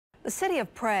The City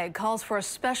of Prague calls for a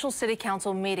special city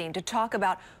council meeting to talk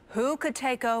about who could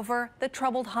take over the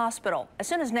troubled hospital as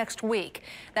soon as next week.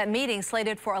 That meeting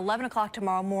slated for 11 o'clock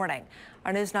tomorrow morning.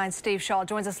 Our News 9's Steve Shaw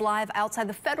joins us live outside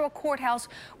the federal courthouse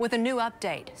with a new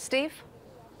update. Steve?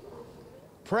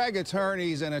 Prague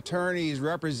attorneys and attorneys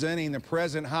representing the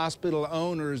present hospital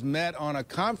owners met on a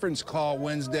conference call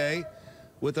Wednesday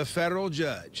with a federal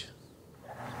judge.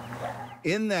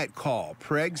 In that call,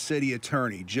 Prague City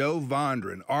Attorney Joe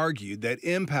Vondran argued that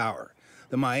Empower,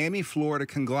 the Miami, Florida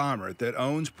conglomerate that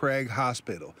owns Prague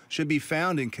Hospital, should be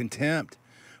found in contempt.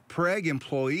 Prague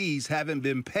employees haven't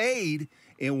been paid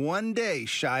in 1 day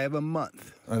shy of a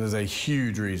month. That is a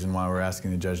huge reason why we're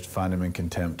asking the judge to find him in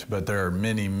contempt, but there are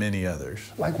many, many others.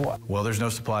 Like what? Well, there's no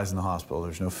supplies in the hospital.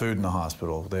 There's no food in the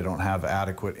hospital. They don't have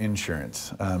adequate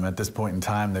insurance. At this point in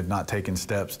time, they've not taken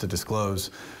steps to disclose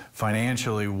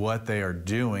financially what they are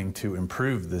doing to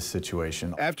improve this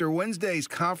situation. After Wednesday's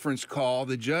conference call,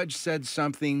 the judge said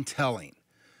something telling.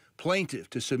 Plaintiff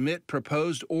to submit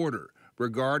proposed order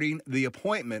regarding the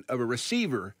appointment of a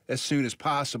receiver as soon as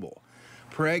possible.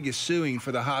 Prague is suing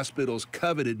for the hospital's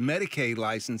coveted Medicaid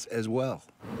license as well.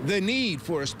 The need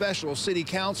for a special city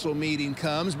council meeting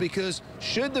comes because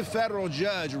should the federal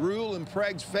judge rule in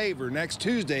Prague's favor next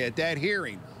Tuesday at that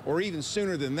hearing, or even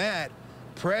sooner than that,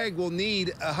 Prague will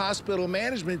need a hospital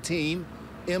management team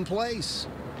in place.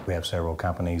 We have several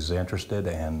companies interested,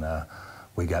 and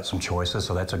we got some choices,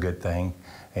 so that's a good thing.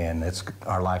 And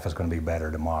our life is going to be better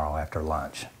tomorrow after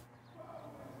lunch.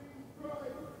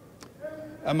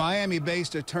 A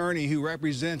Miami-based attorney who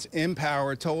represents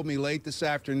Empower told me late this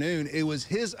afternoon it was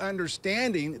his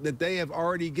understanding that they have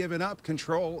already given up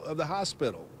control of the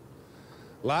hospital.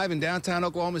 Live in downtown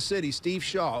Oklahoma City, Steve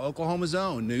Shaw, Oklahoma's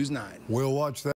own News 9. We'll watch that.